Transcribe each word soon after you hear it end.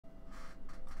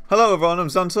Hello everyone, I'm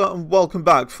Zantor and welcome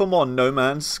back for more No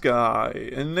Man's Sky.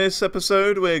 In this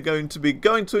episode we're going to be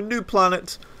going to a new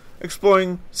planet,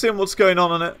 exploring, seeing what's going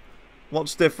on it,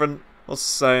 what's different, what's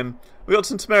the same. We got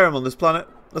some Temerium on this planet,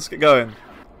 let's get going.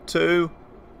 2,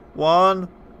 1,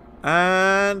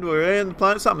 and we're in the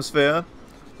planet's atmosphere.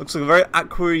 Looks like a very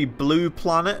aquary blue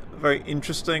planet, very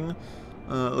interesting,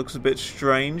 looks a bit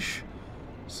strange.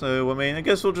 So I mean, I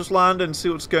guess we'll just land and see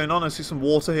what's going on. I see some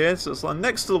water here, so let's land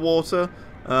next to the water.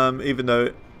 Even though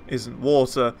it isn't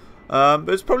water. But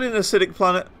it's probably an acidic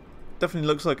planet. Definitely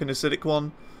looks like an acidic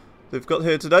one. They've got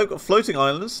here today. We've got floating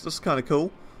islands. That's kind of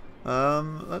cool.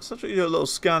 Let's actually do a little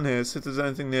scan here, see if there's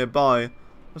anything nearby.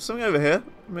 There's something over here.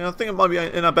 I mean, I think it might be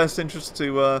in our best interest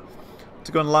to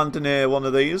go and land near one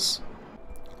of these.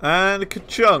 And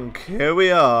ka-chunk, here we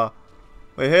are.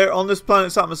 We're here on this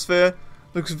planet's atmosphere.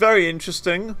 Looks very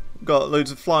interesting. Got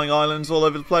loads of flying islands all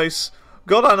over the place.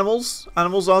 Got animals.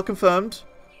 Animals are confirmed.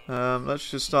 Let's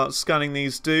just start scanning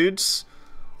these dudes.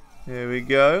 Here we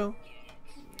go.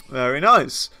 Very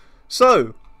nice.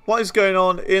 So, what is going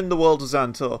on in the world of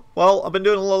Zantor? Well, I've been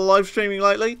doing a lot of live streaming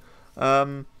lately.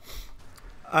 And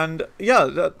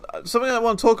yeah, something I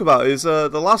want to talk about is the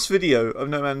last video of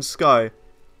No Man's Sky.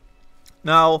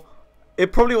 Now,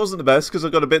 it probably wasn't the best because I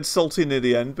got a bit salty near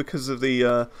the end because of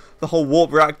the whole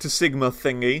warp reactor Sigma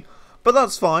thingy. But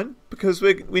that's fine because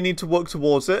we need to work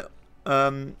towards it.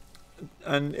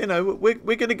 And you know,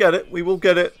 we're going to get it. We will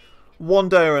get it one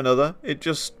day or another. It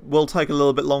just will take a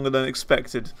little bit longer than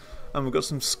expected. And we've got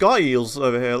some sky eels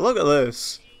over here. Look at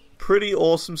this. Pretty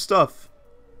awesome stuff.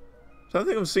 I don't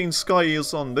think I've seen sky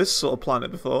eels on this sort of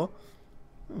planet before.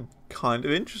 Kind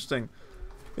of interesting.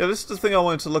 Yeah, this is the thing I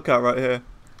wanted to look at right here.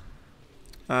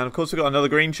 And of course we've got another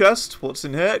green chest. What's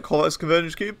in here? Colloid's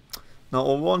convergence cube. Not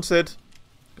what we wanted.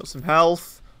 Got some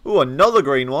health. Ooh, another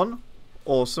green one.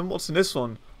 Awesome. What's in this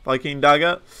one? Viking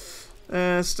dagger.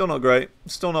 Still not great.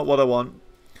 Still not what I want.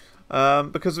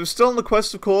 Because we're still on the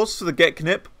quest, of course, for the Get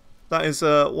Knip. That is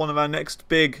one of our next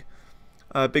big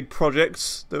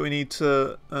projects that we need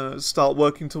to start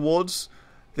working towards.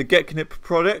 The Get Knip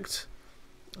project.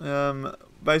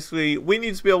 Basically, we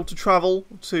need to be able to travel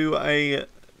to a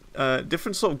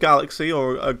different sort of galaxy,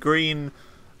 or a green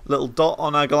little dot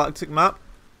on our galactic map,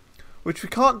 which we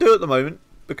can't do at the moment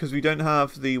because we don't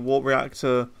have the warp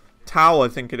reactor tower, I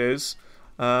think it is,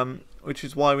 which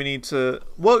is why we need to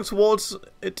work towards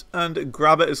it and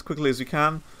grab it as quickly as we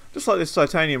can, just like this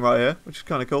titanium right here, which is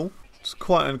kind of cool. It's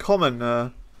quite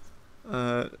uncommon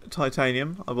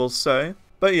titanium, I will say.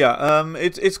 But yeah,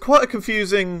 it's quite a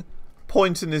confusing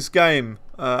point in this game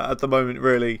at the moment,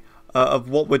 really, of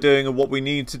what we're doing and what we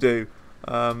need to do,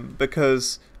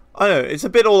 because I know it's a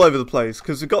bit all over the place,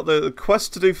 because we've got the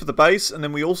quest to do for the base, and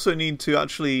then we also need to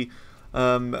actually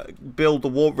build the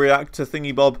warp reactor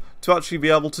thingy bob to actually be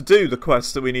able to do the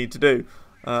quest that we need to do.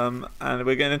 And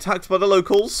we're getting attacked by the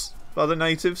locals, by the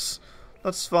natives.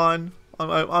 That's fine.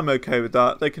 I'm okay with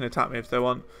that. They can attack me if they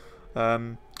want.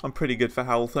 I'm pretty good for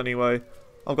health anyway.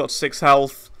 I've got 6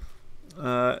 health,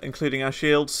 including our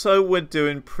shield, so we're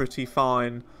doing pretty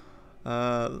fine.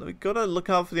 We've got to look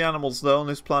out for the animals though on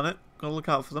this planet. Got to look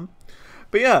out for them.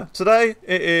 But yeah, today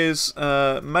it is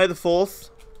May the 4th,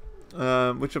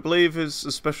 which I believe is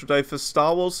a special day for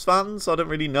Star Wars fans. I don't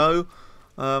really know.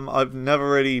 I've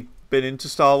never really been into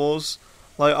Star Wars.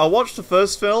 Like, I watched the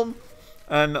first film,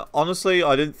 and honestly,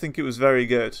 I didn't think it was very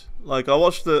good. Like, I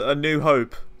watched A New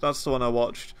Hope. That's the one I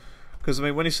watched. Because, I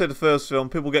mean, when you say the first film,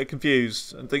 people get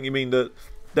confused and think you mean that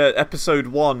episode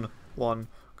 1 one.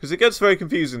 Because it gets very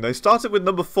confusing. They started with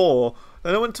number 4,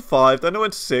 then they went to 5, then they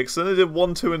went to 6, then they did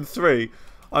 1, 2, and 3.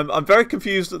 I'm very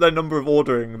confused at their number of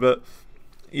ordering, but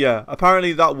yeah,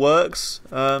 apparently that works.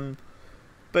 But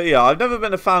yeah, I've never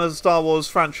been a fan of the Star Wars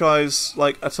franchise,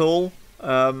 like, at all. So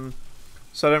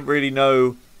I don't really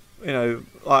know, you know,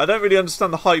 I don't really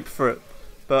understand the hype for it.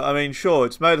 But I mean, sure,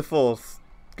 it's May the 4th.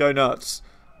 Go nuts.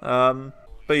 But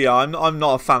yeah, I'm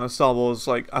not a fan of Star Wars,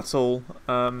 like, at all.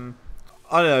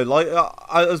 I don't know, like,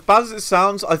 as bad as it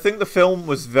sounds, I think the film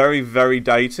was very, very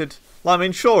dated. Like, I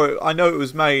mean, sure, I know it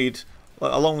was made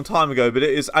like, a long time ago, but it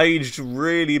is aged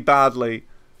really badly.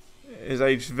 It is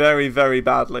aged very, very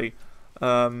badly.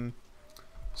 So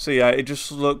yeah, it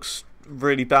just looks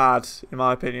really bad, in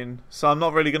my opinion. So I'm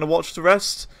not really going to watch the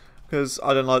rest, because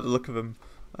I don't like the look of them.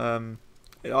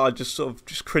 I just sort of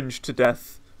cringe to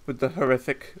death with the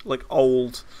horrific, like,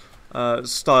 old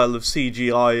style of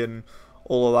CGI and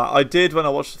all of that. I did when I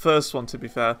watched the first one, to be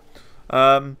fair.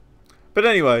 But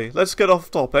anyway, let's get off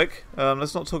topic.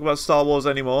 Let's not talk about Star Wars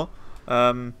anymore.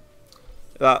 That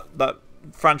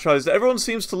franchise that everyone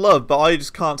seems to love, but I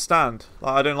just can't stand.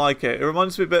 Like, I don't like it. It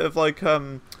reminds me a bit of like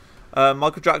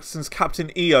Michael Jackson's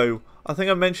Captain EO. I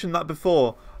think I mentioned that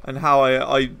before, and how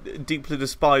I deeply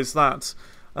despise that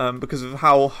because of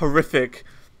how horrific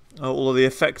all of the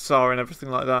effects are and everything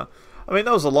like that. I mean,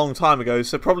 that was a long time ago,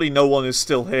 so probably no one is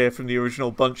still here from the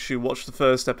original bunch who watched the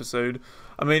first episode.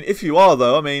 I mean, if you are,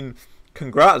 though, I mean,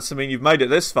 congrats. I mean, you've made it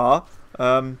this far,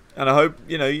 and I hope,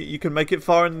 you know, you can make it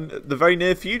far in the very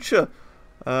near future.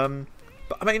 But,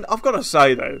 I mean, I've got to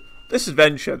say, though, this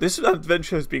adventure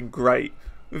has been great.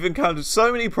 We've encountered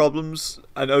so many problems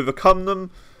and overcome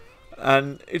them,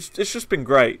 and it's just been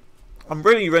great. I'm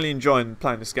really enjoying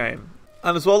playing this game.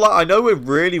 And as well, like, I know we're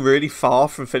really far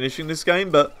from finishing this game,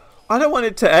 but I don't want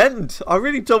it to end. I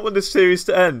really don't want this series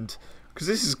to end, because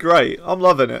this is great. I'm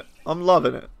loving it. I'm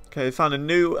loving it. Okay, found a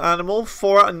new animal.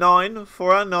 4 out of 9.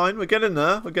 4 out of 9. We're getting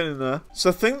there. We're getting there. So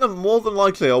I think that more than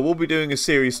likely I will be doing a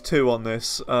series 2 on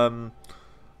this at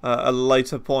a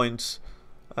later point.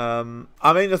 I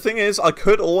mean, the thing is, I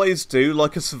could always do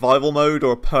like a survival mode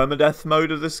or a permadeath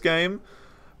mode of this game,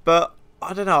 but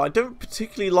I don't know. I don't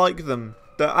particularly like them.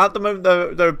 At the moment,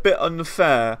 they're a bit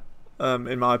unfair,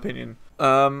 in my opinion.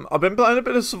 I've been playing a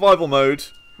bit of survival mode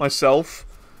myself,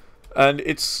 and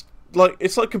it's like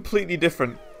completely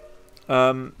different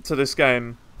to this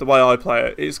game. The way I play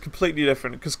it, it's completely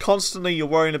different because constantly you're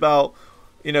worrying about,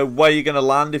 you know, where you're going to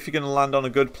land, if you're going to land on a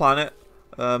good planet,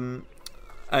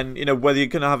 and you know whether you're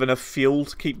going to have enough fuel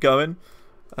to keep going,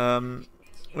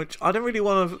 which I don't really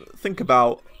want to think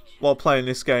about while playing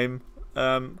this game,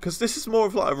 because this is more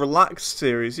of like a relaxed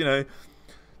series. You know,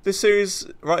 this series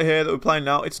right here that we're playing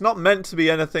now, it's not meant to be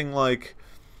anything like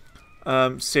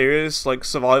serious, like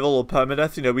survival or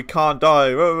permadeath. You know, we can't die.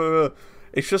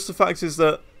 It's just the fact is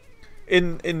that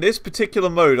in this particular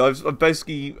mode, I've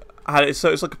basically had it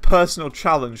so it's like a personal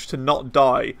challenge to not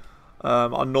die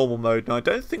on normal mode, and I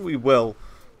don't think we will.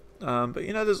 But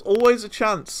you know, there's always a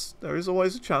chance. There is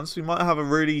always a chance we might have a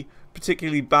really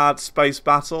particularly bad space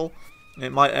battle.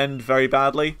 It might end very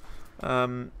badly.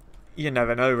 You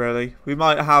never know, really. We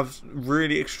might have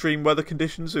really extreme weather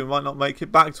conditions. We might not make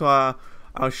it back to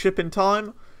our ship in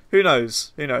time. Who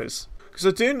knows? Who knows? Because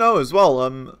I do know as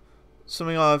well,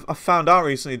 something I've found out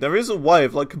recently. There is a way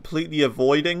of like completely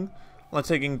avoiding like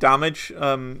taking damage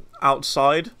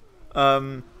outside.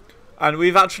 And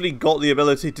we've actually got the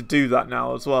ability to do that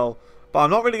now as well. But I'm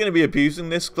not really going to be abusing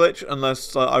this glitch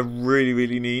unless I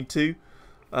really need to.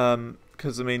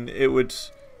 Because I mean, it would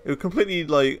completely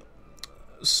like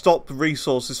stop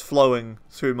resources flowing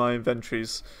through my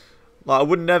inventories. Like, I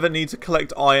would never need to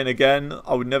collect iron again.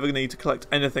 I would never need to collect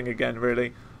anything again,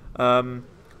 really.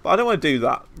 But I don't want to do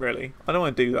that, really. I don't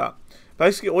want to do that.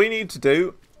 Basically, all you need to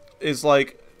do is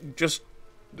like just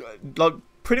like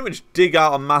pretty much dig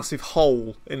out a massive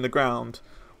hole in the ground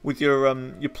with your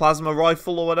plasma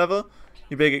rifle or whatever,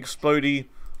 your big explodey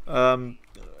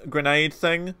grenade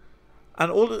thing,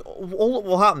 and all that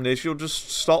will happen is you'll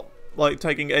just stop like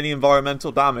taking any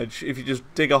environmental damage if you just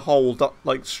dig a hole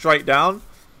like straight down.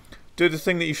 Do the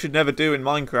thing that you should never do in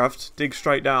Minecraft, dig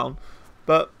straight down.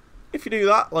 But if you do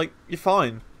that, like, you're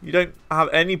fine. You don't have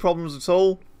any problems at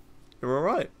all. You're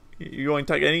alright. You won't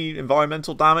take any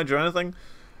environmental damage or anything.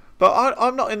 But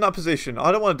I'm not in that position.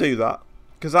 I don't want to do that,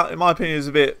 because that, in my opinion, is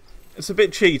a bit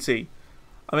cheaty.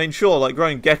 I mean, sure, like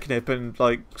growing Geknip and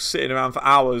like sitting around for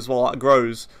hours while that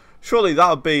grows, surely that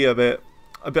would be a bit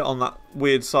on that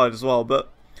weird side as well.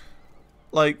 But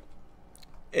like,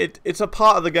 it's a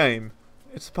part of the game.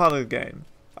 It's a part of the game.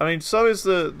 I mean, so is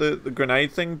the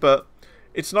grenade thing, but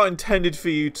it's not intended for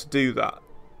you to do that,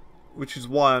 which is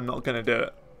why I'm not going to do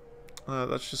it.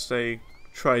 That's just a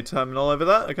trade terminal over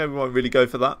there. Okay, we won't really go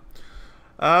for that.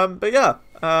 But yeah,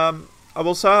 I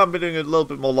will say I've been doing a little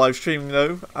bit more live streaming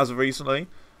though, as of recently.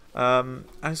 And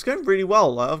it's going really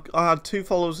well. Like, I had 2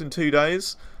 followers in 2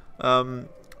 days. And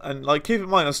like, keep in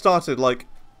mind, I started like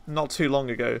not too long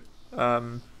ago.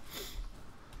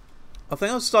 I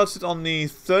think I started on the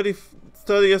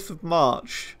 30th of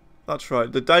March. That's right,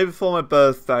 the day before my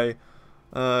birthday,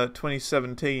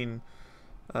 2017.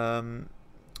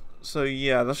 So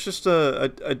yeah, that's just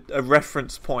a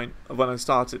reference point of when I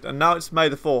started, and now it's May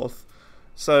the 4th.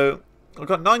 So I've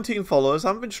got 19 followers. I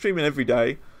haven't been streaming every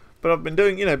day, but I've been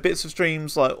doing, you know, bits of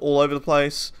streams like all over the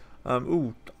place.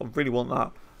 Ooh, I really want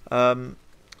that.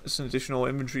 It's an additional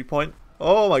inventory point.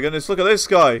 Oh my goodness, look at this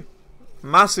guy,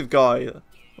 massive guy.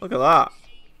 Look at that.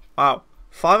 Wow,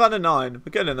 5 out of 9.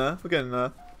 We're getting there. We're getting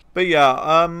there. But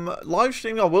yeah, live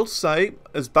streaming, I will say,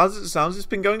 as bad as it sounds, it's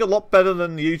been going a lot better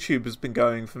than YouTube has been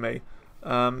going for me.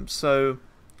 So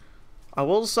I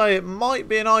will say it might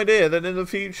be an idea that in the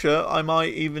future I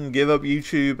might even give up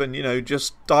YouTube and, you know,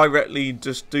 just directly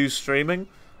just do streaming.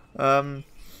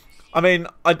 I mean,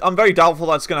 I'm very doubtful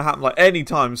that's going to happen like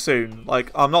anytime soon.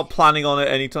 Like, I'm not planning on it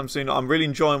anytime soon. I'm really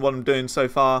enjoying what I'm doing so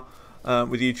far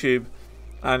with YouTube,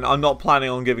 and I'm not planning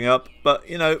on giving up. But,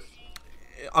 you know,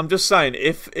 I'm just saying,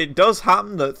 if it does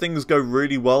happen that things go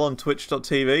really well on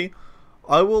Twitch.tv,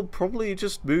 I will probably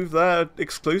just move there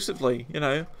exclusively, you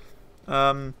know.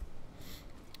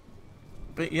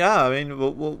 But yeah, I mean,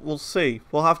 we'll see.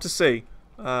 We'll have to see.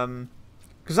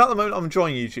 Because at the moment I'm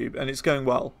enjoying YouTube and it's going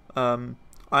well.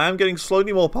 I am getting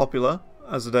slowly more popular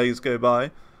as the days go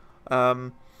by.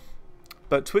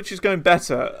 But Twitch is going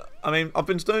better. I mean, I've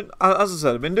been doing, as I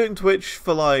said, I've been doing Twitch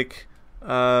for like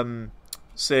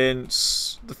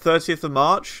since the 30th of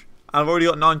March, and I've already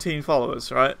got 19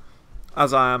 followers, right?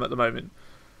 As I am at the moment.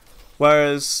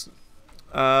 Whereas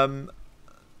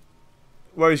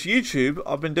YouTube,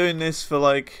 I've been doing this for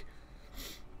like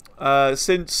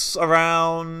since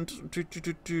around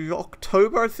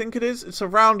October, I think it is. It's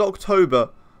around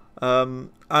October, and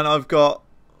I've got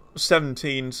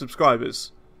 17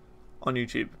 subscribers on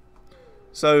YouTube.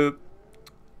 So,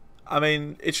 I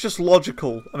mean, it's just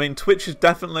logical. I mean, Twitch has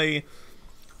definitely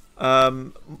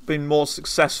been more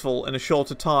successful in a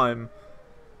shorter time,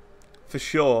 for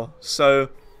sure. So,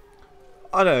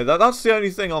 I don't know, that's the only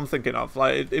thing I'm thinking of.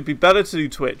 Like, it'd be better to do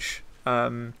Twitch,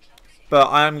 but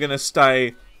I am going to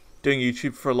stay doing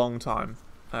YouTube for a long time,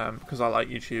 because I like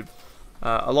YouTube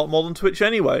a lot more than Twitch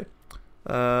anyway.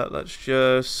 Let's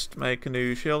just make a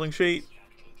new shielding sheet,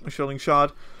 a shielding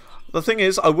shard. The thing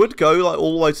is, I would go like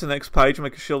all the way to the next page and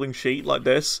make a shielding sheet like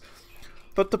this,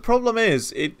 but the problem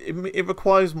is, it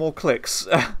requires more clicks.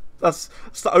 That's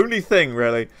the only thing,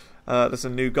 really. There's a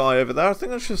new guy over there. I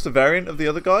think that's just a variant of the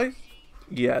other guy.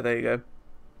 Yeah, there you go.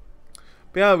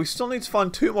 But yeah, we still need to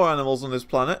find 2 more animals on this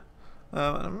planet.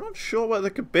 And I'm not sure where they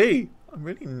could be. I'm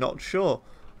really not sure.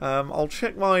 I'll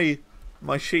check my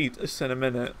sheet in a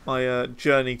minute, my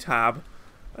journey tab,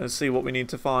 and see what we need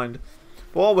to find.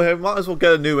 But while we're here, we might as well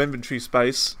get a new inventory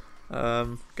space.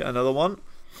 Get another one.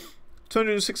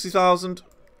 260,000.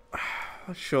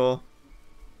 Sure.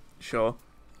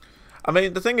 I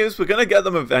mean, the thing is, we're going to get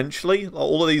them eventually, like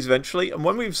all of these eventually, and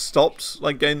when we've stopped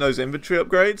like getting those inventory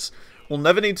upgrades, we'll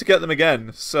never need to get them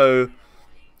again. So,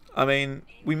 I mean,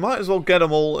 we might as well get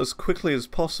them all as quickly as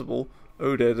possible.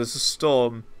 Oh dear, there's a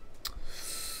storm.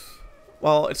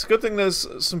 Well, it's a good thing there's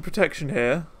some protection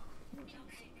here.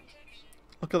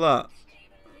 Look at that.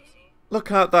 Look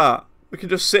at that. We can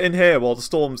just sit in here while the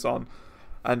storm's on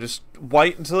and just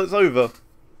wait until it's over.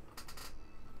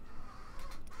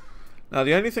 Now,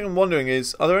 the only thing I'm wondering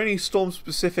is, are there any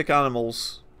storm-specific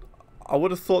animals? I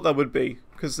would have thought there would be,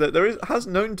 because has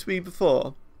known to be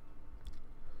before.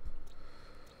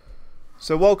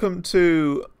 So, welcome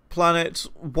to Planet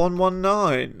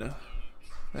 119.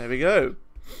 There we go.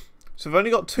 So, we've only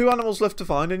got 2 animals left to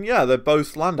find, and yeah, they're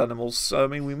both land animals. So, I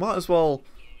mean, we might as well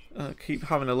keep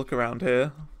having a look around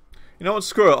here. You know what?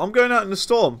 Screw it. I'm going out in the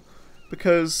storm,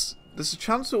 because there's a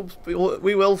chance we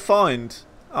will find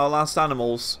our last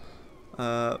animals.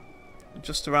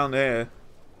 Just around here.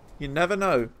 You never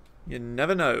know. You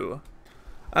never know.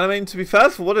 And I mean, to be fair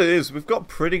for what it is, we've got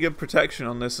pretty good protection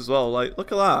on this as well. Like,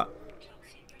 look at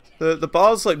that. The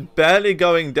bar's like barely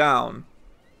going down.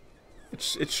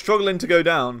 It's struggling to go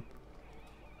down.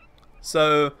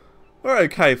 So we're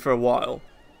okay for a while.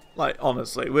 Like,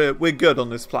 honestly, we're good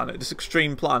on this planet, this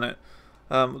extreme planet.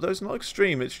 Though it's not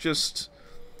extreme, it's just,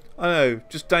 I don't know,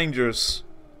 just dangerous.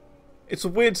 It's a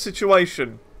weird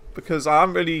situation. Because I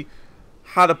haven't really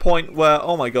had a point where...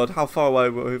 Oh my god, how far away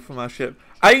were we from our ship?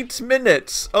 8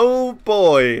 minutes! Oh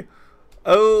boy!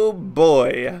 Oh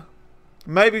boy!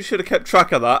 Maybe we should have kept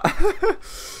track of that.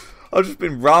 I've just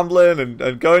been rambling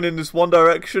and going in this one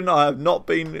direction. I have not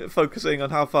been focusing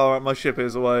on how far out my ship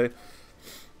is away.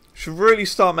 Should really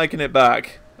start making it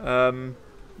back.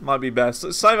 Might be best.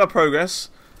 Let's save our progress.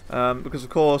 Because of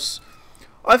course,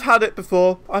 I've had it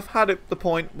before. I've had it the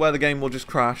point where the game will just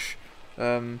crash.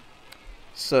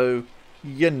 So,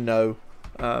 you know,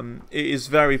 it is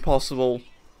very possible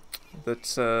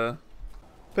that,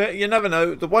 but you never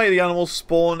know. The way the animals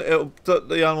spawn,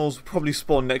 the animals will probably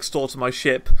spawn next door to my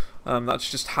ship.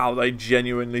 That's just how they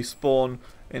genuinely spawn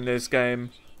in this game,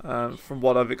 from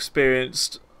what I've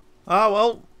experienced. Ah,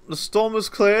 well, the storm has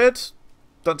cleared.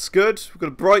 That's good. We've got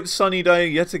a bright sunny day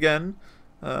yet again,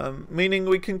 meaning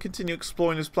we can continue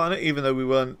exploring this planet, even though we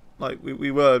weren't, like, we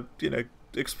were, you know,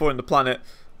 exploring the planet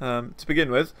to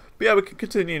begin with. But yeah, we can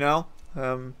continue now.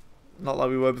 Not like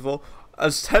we were before.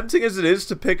 As tempting as it is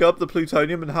to pick up the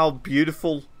plutonium and how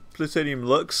beautiful plutonium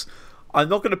looks, I'm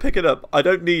not going to pick it up. I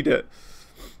don't need it.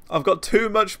 I've got too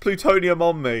much plutonium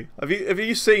on me. Have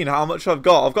you seen how much I've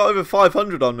got? I've got over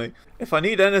 500 on me. If I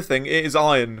need anything, it is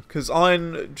iron, because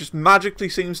iron just magically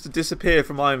seems to disappear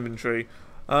from my inventory.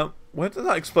 Where did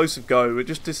that explosive go? It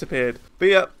just disappeared. But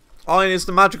yeah, iron is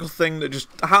the magical thing that just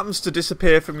happens to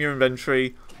disappear from your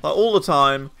inventory, like, all the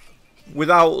time,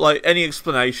 without, like, any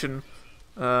explanation.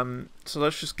 So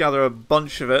let's just gather a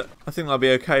bunch of it. I think that'll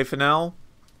be okay for now.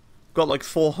 Got like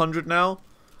 400 now.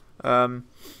 Though,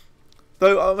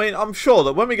 I mean, I'm sure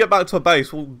that when we get back to our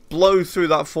base, we'll blow through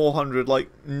that 400 like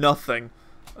nothing.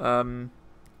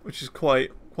 Which is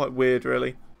quite weird,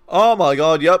 really. Oh my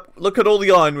god, yep. Look at all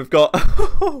the iron we've got.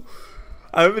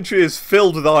 Our inventory is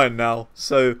filled with iron now.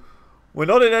 So, we're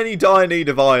not in any dire need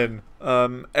of iron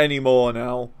anymore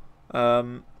now.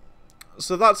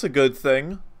 So that's a good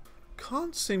thing.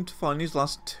 Can't seem to find these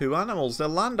last two animals. They're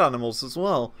land animals as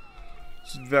well.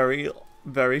 It's very,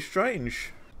 very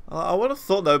strange. I would have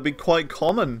thought that would be quite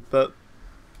common, but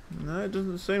no, it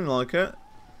doesn't seem like it.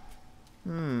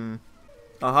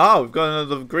 Aha, we've got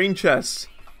another green chest.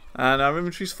 And our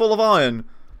inventory's full of iron.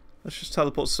 Let's just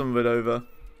teleport some of it over.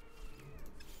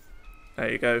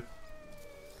 There you go.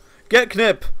 Get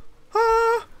knip!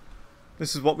 Ah!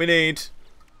 This is what we need.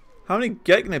 How many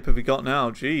get knip have we got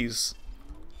now? Jeez.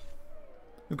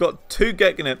 We've got 2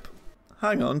 get knip.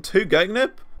 Hang on, 2 get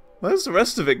knip? Where's the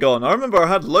rest of it gone? I remember I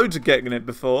had loads of get knip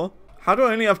before. How do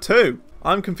I only have 2?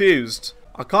 I'm confused.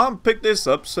 I can't pick this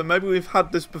up, so maybe we've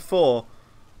had this before.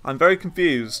 I'm very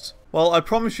confused. Well, I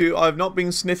promise you, I've not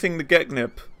been sniffing the get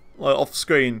knip, like, off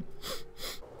screen.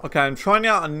 Okay, I'm trying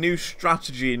out a new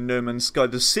strategy in No Man's Sky,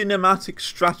 the cinematic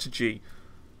strategy.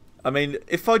 I mean,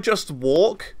 if I just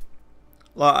walk,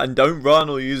 like, and don't run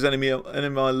or use any of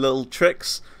my little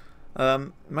tricks,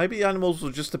 maybe animals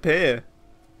will just appear.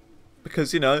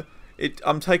 Because, you know,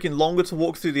 I'm taking longer to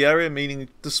walk through the area, meaning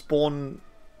the spawn,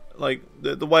 like,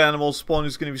 the way animals spawn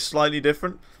is going to be slightly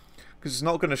different. Because it's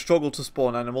not going to struggle to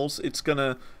spawn animals. It's going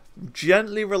to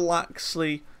gently,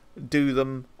 relaxly do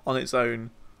them on its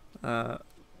own.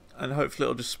 And hopefully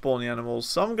it'll just spawn the animals.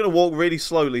 So I'm going to walk really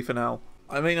slowly for now.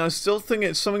 I mean, I still think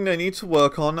it's something they need to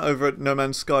work on over at No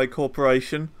Man's Sky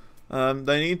Corporation.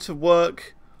 They need to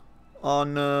work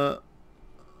on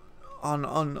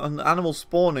animal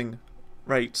spawning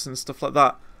rates and stuff like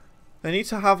that. They need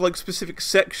to have like specific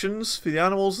sections for the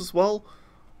animals as well.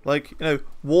 Like, you know,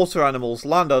 water animals,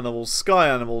 land animals, sky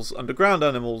animals, underground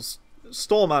animals,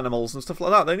 storm animals and stuff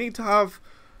like that. They need to have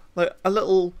like a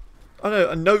little, I don't know,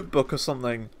 a notebook or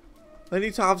something. They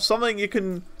need to have something you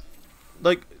can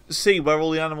like see where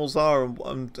all the animals are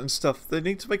and stuff. They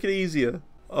need to make it easier.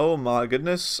 Oh my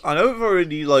goodness. I know I've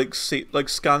already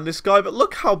scanned this guy, but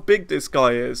look how big this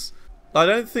guy is. I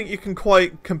don't think you can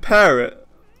quite compare it.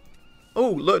 Oh,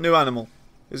 look, new animal.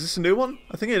 Is this a new one?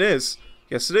 I think it is.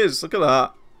 Yes, it is. Look at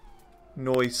that.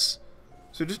 Nice.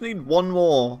 So we just need one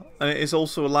more, and it is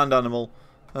also a land animal.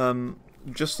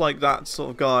 Just like that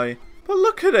sort of guy. But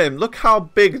look at him. Look how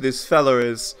big this fella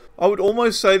is. I would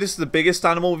almost say this is the biggest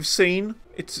animal we've seen.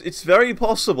 It's very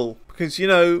possible. Because, you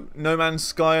know, No Man's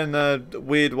Sky and their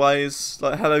weird ways,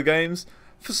 like Hello Games.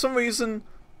 For some reason,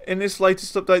 in this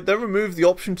latest update, they removed the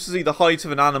option to see the height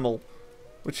of an animal.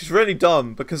 Which is really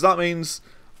dumb, because that means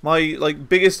my, like,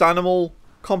 biggest animal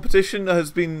competition has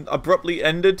been abruptly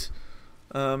ended.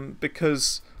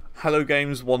 Because Hello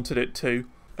Games wanted it to.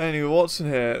 Anyway, what's in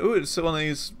here? Ooh, it's one of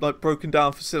these, like, broken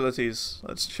down facilities.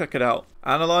 Let's check it out.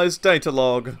 Analyze data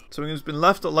log. Something has been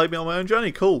left that laid me on my own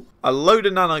journey. Cool. A load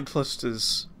of nanite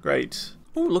clusters. Great.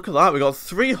 Ooh, look at that. We got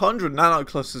 300 nanite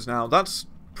clusters now. That's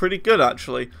pretty good,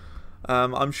 actually.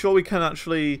 I'm sure we can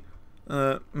actually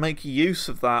make use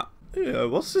of that. Ew,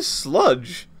 what's this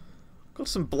sludge? Got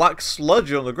some black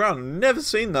sludge on the ground. Never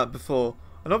seen that before.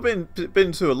 And I've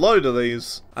been to a load of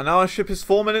these. And now our ship is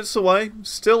 4 minutes away.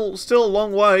 Still a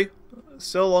long way.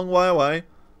 Still a long way away.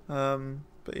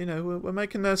 But you know, we're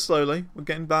making there slowly. We're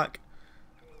getting back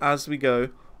as we go.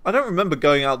 I don't remember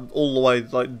going out all the way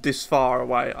like this far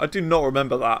away. I do not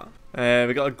remember that.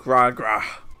 We got a gra.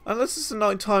 Unless it's a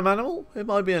nighttime animal, it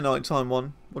might be a nighttime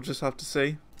one. We'll just have to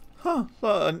see. Huh,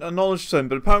 a knowledge stone,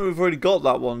 but apparently we've already got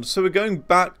that one. So we're going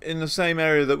back in the same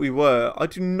area that we were. I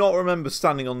do not remember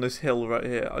standing on this hill right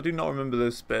here. I do not remember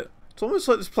this bit. It's almost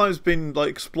like this planet's been like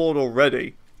explored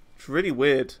already. It's really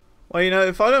weird. Well, you know,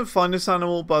 if I don't find this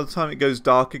animal by the time it goes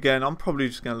dark again, I'm probably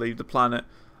just going to leave the planet.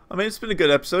 I mean, it's been a good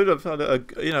episode. I've had a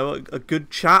good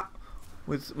chat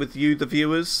with you, the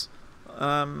viewers.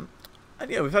 And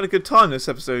yeah, we've had a good time this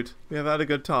episode. We have had a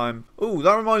good time. Oh,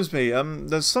 that reminds me.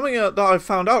 There's something that I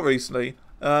found out recently.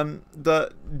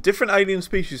 That different alien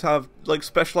species have like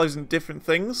specialized in different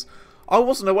things. I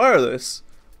wasn't aware of this.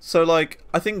 So like,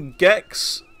 I think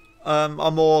Gex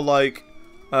are more like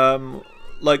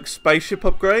spaceship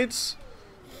upgrades.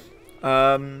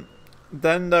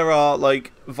 Then there are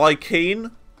like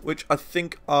Viking, which I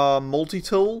think are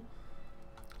multi-tool.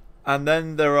 And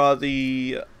then there are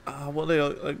the what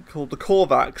are they called? The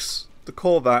Korvax. The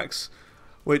Korvax,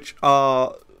 which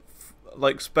are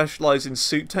like specialized in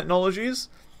suit technologies.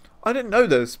 I didn't know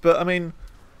this, but I mean,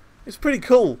 it's pretty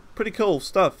cool. Pretty cool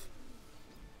stuff.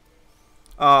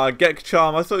 Gek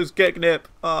Charm. I thought it was Gek Nip.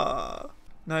 No,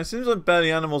 it seems like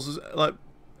barely animals.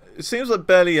 It seems like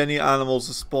barely any animals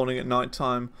are spawning at night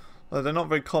time. They're not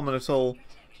very common at all.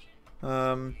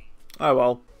 Oh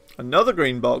well. Another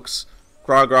green box.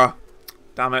 Gra.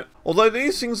 Damn it. Although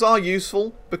these things are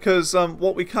useful, because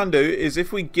what we can do is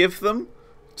if we give them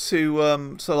to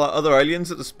like other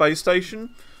aliens at the space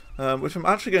station, which I'm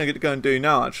actually going to go and do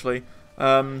now, actually,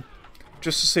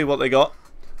 just to see what they got.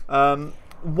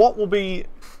 What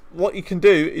you can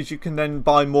do is you can then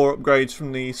buy more upgrades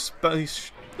from the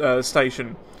space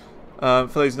station for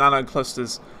those nano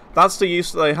clusters. That's the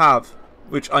use that they have,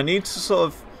 which I need to sort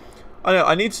of...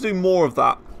 I need to do more of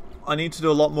that. I need to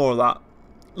do a lot more of that.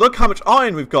 Look how much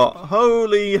iron we've got.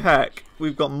 Holy heck.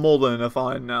 We've got more than enough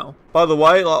iron now. By the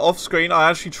way, like off screen, I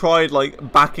actually tried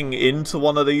like backing into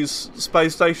one of these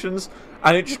space stations,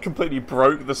 and it just completely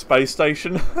broke the space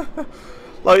station.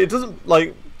 Like, it doesn't,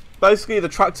 like, basically the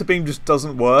tractor beam just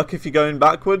doesn't work if you're going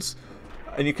backwards,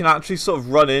 and you can actually sort of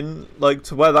run in, like,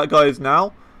 to where that guy is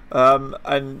now,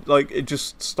 and, like, it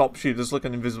just stops you. There's, like,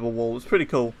 an invisible wall. It's pretty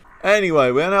cool. Anyway,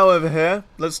 we're now over here.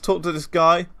 Let's talk to this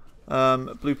guy,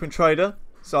 Blueprint Trader.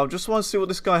 So I just want to see what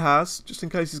this guy has, just in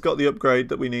case he's got the upgrade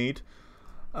that we need.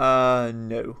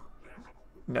 No,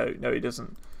 he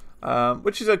doesn't.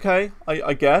 Which is okay,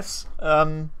 I guess. I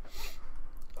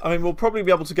mean, we'll probably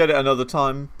be able to get it another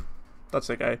time.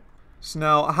 That's okay. So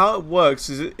now, how it works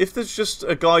is if there's just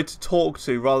a guy to talk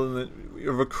to rather than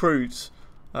a recruit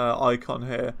icon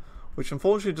here, which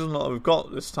unfortunately doesn't look like we've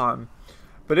got this time.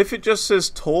 But if it just says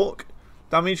talk,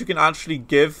 that means you can actually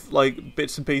give like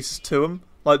bits and pieces to him.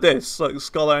 Like this, like the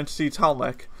Scholar Entity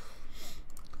Talmech.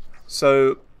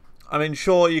 So, I mean,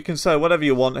 sure, you can say whatever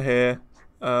you want here.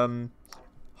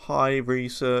 High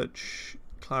research,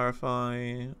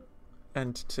 clarify,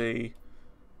 entity.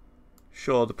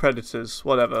 Sure, the predators,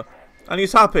 whatever. And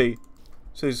he's happy.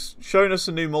 So he's showing us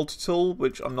a new multi-tool,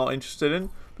 which I'm not interested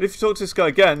in. But if you talk to this guy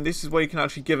again, this is where you can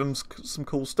actually give him some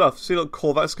cool stuff. See, look,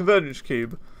 Korvax Convergence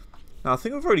Cube. Now, I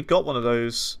think we've already got one of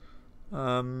those.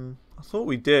 I thought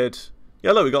we did.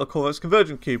 Yeah, look, we got a Korvax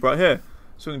Convergence Cube right here.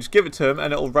 So we can just give it to him,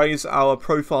 and it'll raise our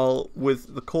profile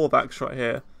with the Korvax right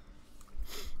here.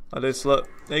 Like this, look.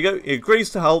 There you go. He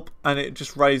agrees to help, and it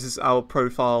just raises our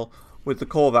profile with the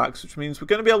Korvax, which means we're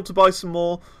going to be able to buy some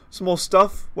more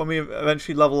stuff when we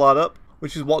eventually level that up,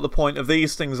 which is what the point of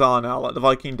these things are now, like the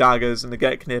Viking daggers and the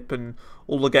Gek Nip and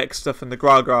all the Gek stuff and the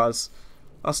Gragras.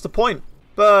 That's the point.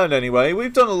 But anyway,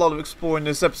 we've done a lot of exploring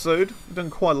this episode. We've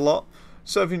done quite a lot.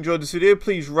 So if you enjoyed this video,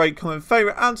 please rate, comment,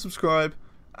 favourite and subscribe.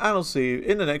 And I'll see you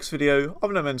in the next video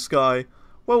of No Man's Sky,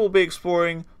 where we'll be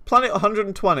exploring Planet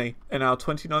 120 in our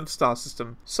 29th star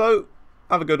system. So,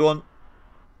 have a good one.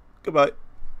 Goodbye.